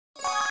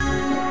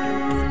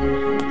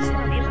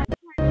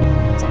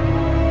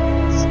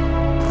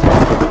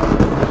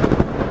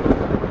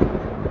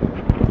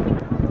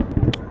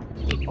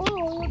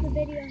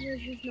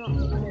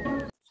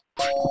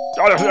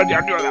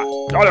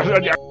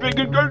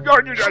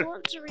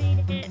want to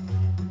read it.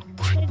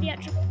 The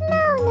actual...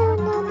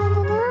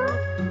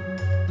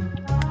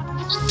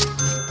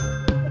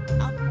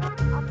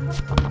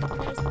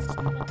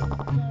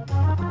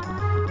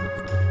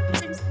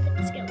 Since the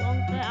days get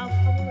longer, I'll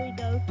probably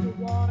go to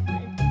one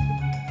and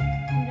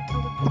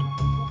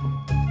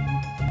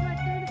like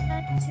go to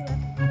bed 2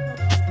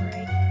 episodes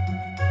 3.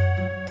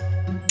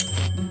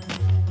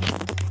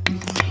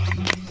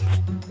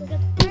 We're gonna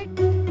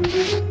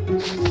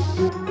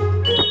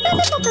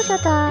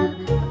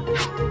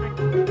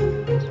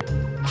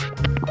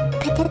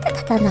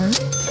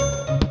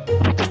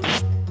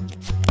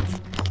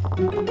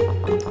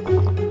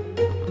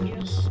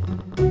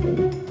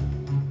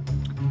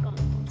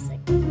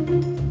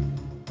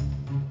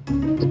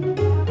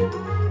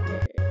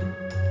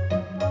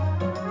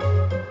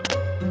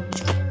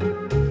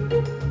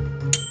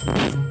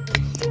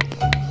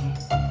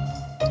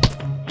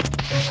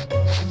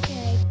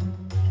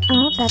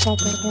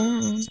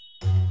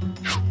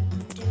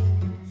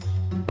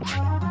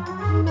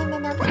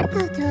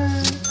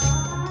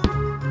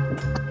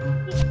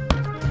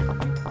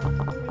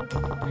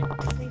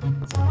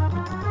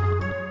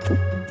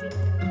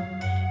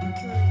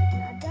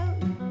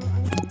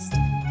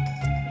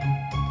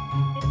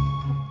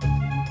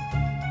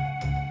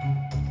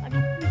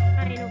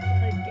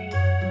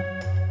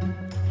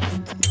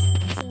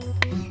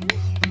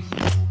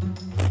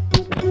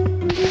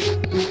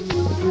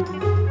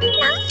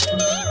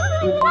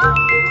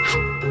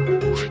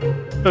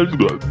That's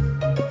good.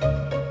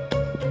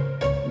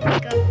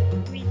 go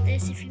read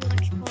this if you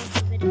want to pause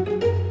the video.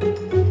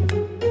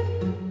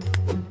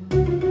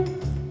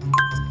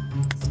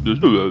 That's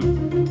good.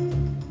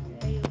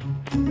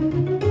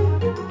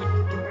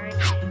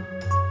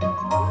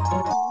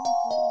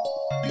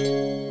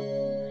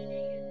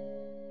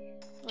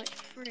 Like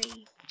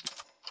 3.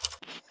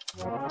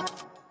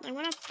 I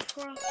want to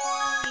probably...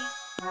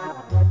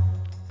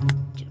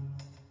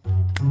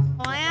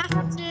 I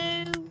have to...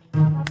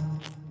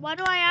 Why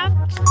do I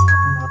have to?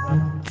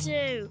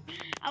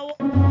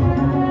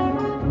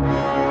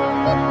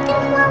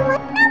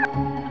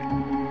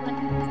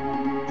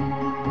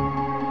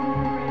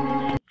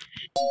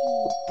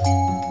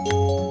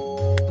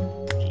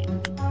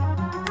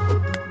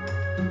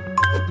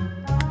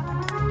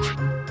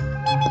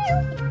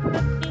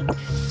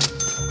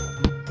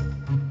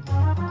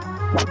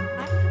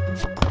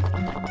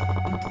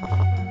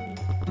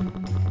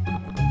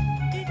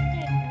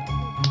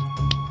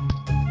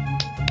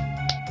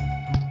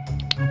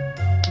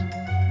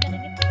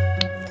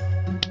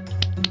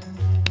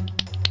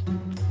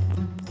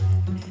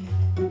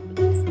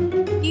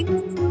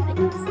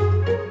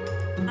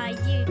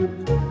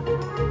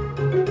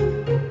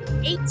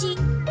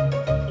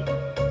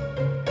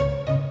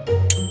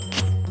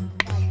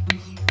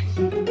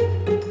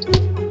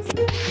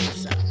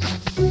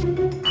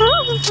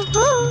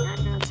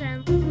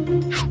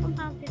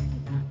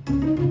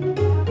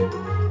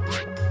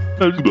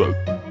 That's good.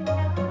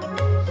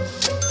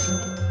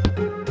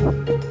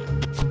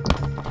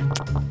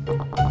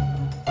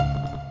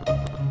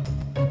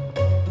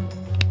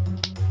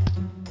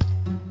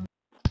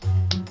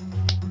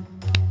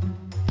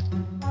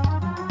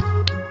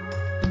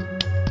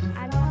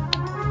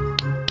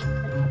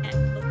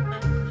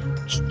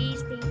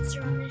 Cheese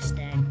pizza on this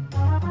day.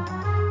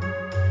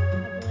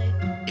 Probably.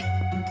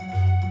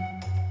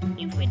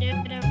 If we do, we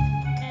don't.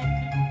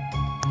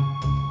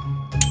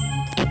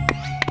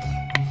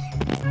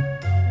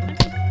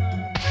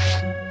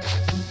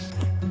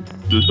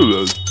 That's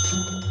good.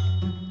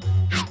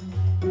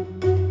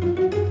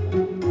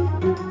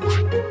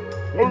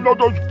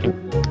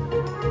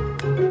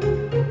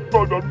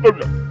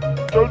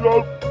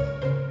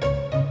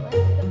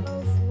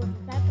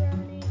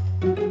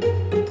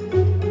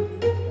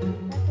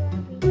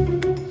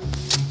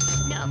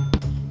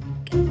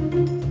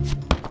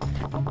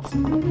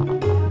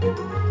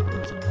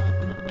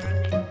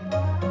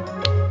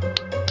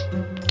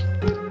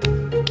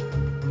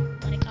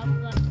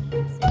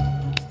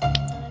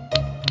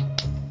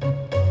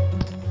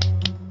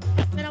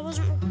 But I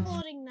wasn't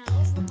recording that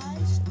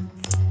otherwise.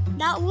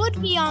 That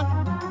would be on.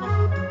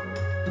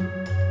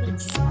 But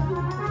it's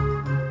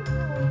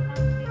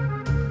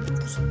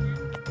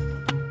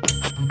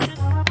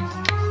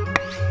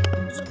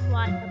otherwise I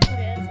put it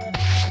as a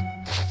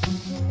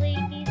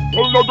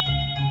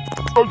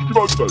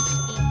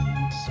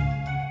please.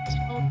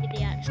 Told me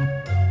the actual.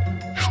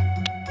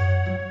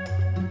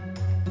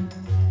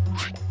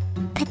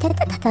 ペテテ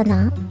タタ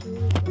ナ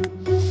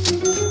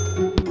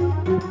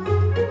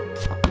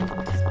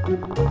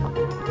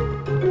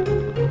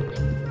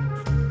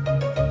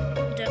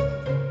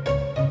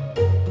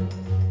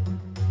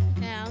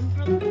Okay, I'm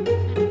probably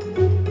gonna have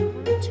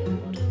 1 or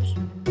 2 orders.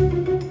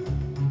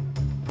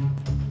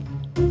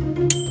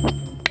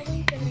 I'm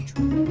probably gonna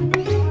try.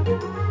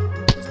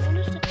 Because I want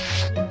to start.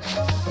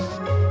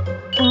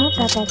 あ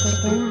ペテテ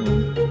タ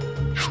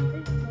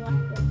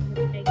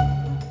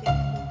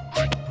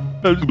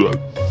That's good.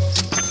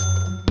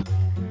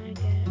 Can I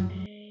get a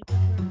pepperoni?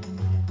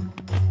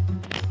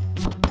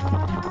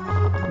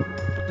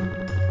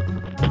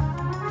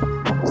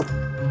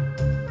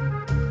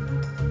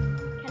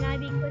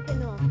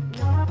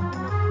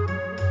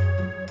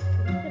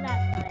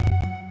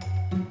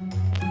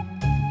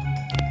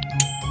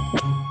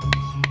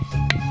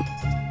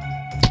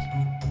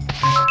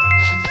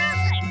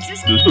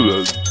 Just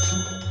about.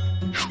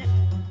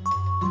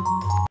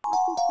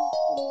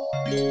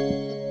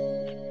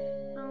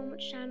 How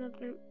much time I've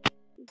been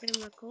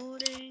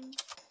recording?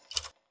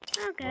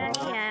 Okay,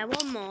 yeah,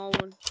 one more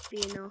would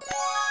be enough.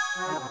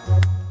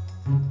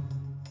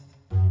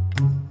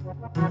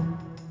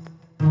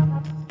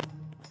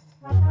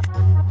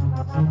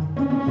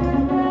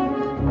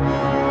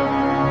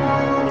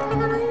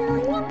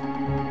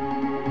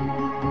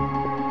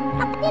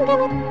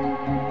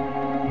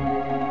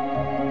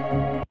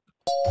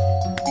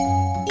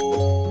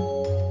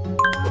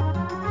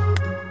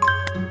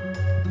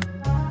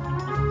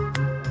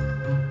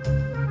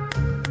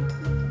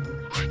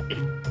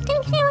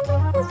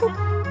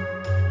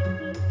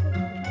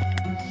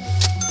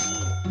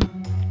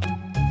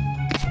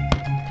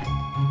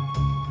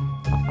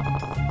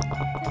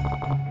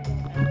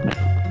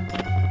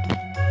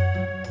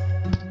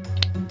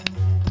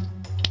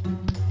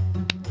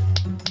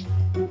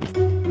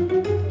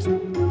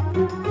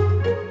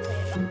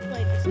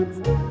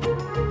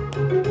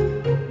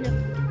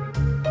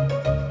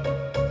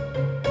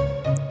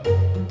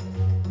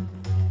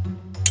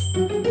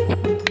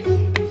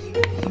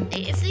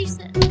 If they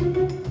said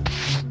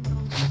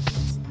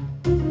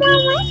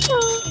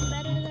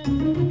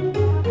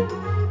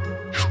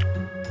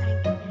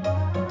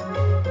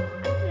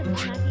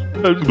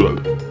Just about.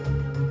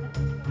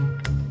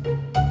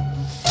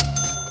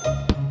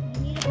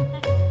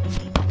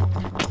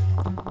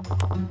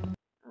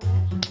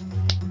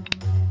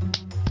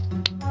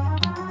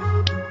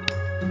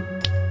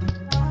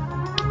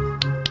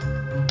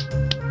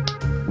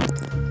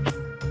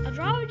 I'd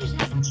rather just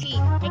have a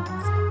cheat.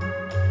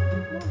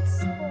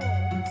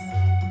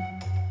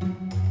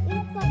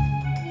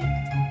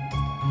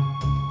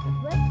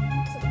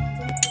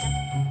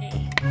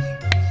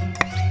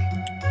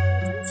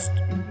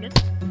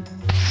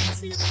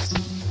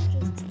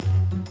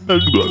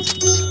 Just about.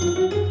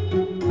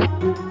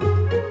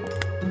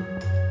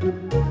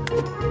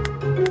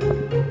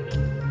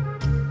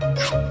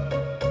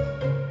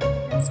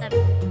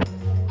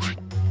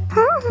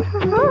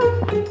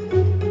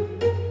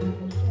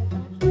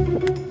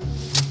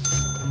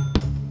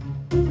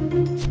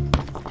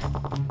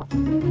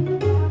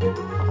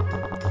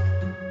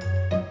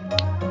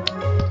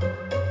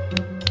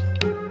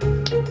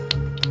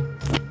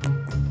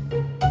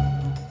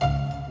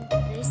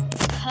 This is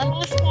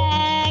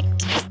perfect.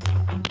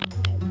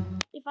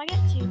 If I get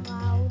too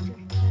loud, just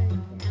turn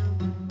it down.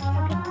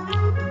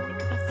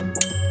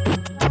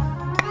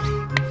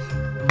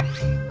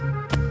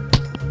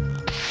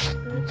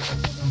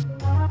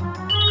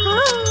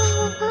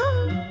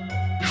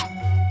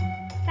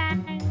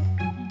 Bang.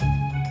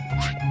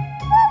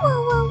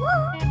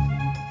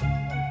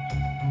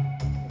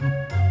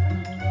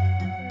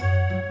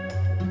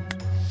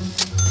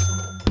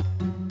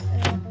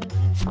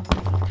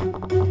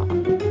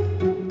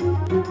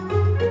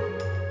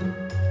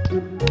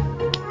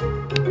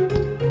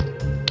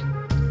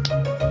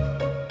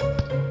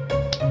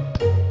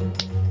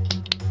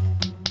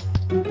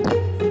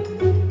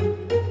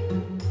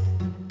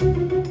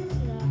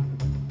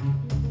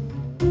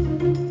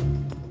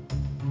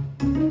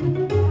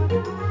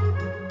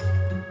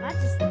 I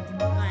just like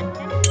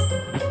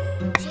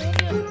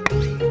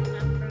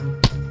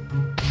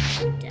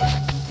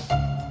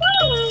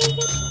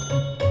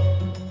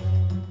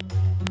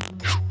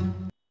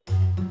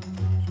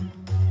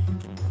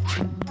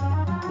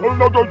I'm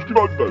not going to give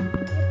up then.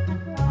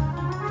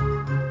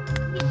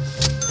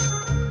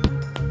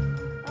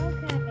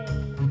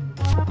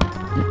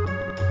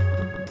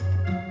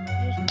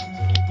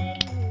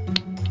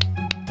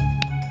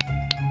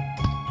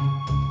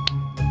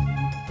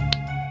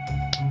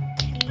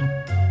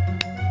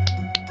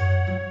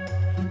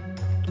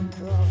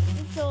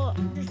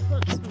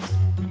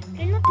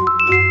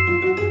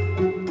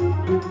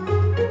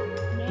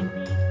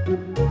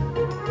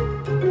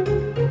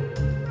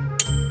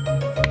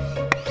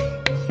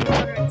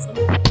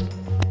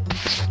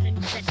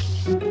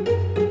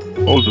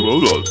 Also,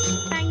 hold on.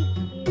 Thank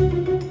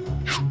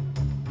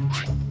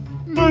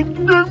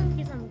you.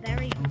 Because I'm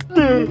very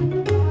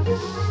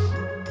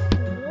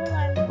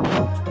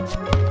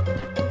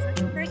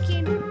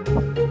freaking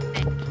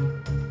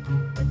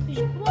because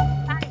you want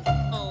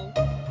thankful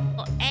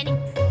for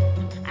anything.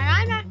 And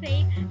I'm happy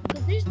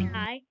because this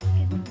guy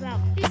gives me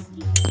about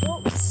 50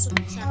 bucks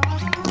sometimes.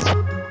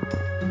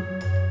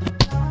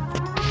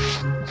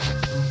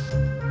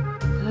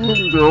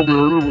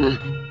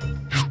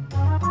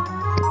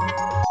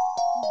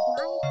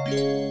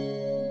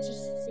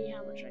 Just to see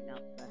how much I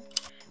got there.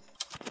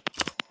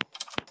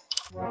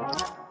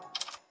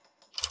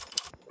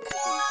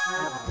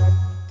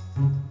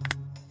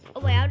 Oh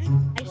wait, I'll just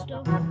buy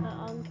stuff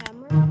on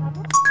camera.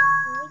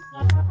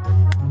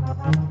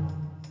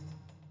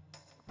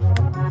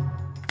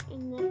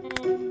 And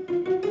then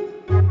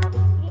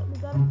yeah, we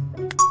got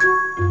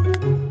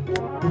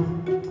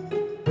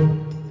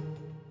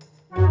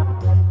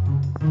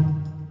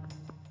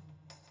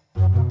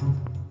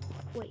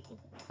wait.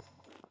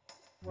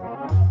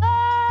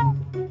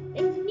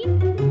 It's new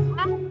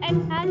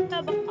and has a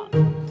box.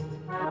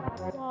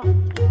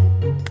 What?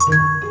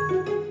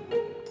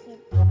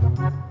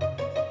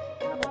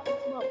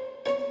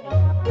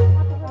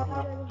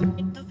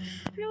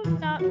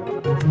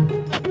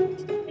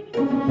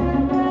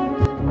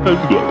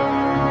 Ezber.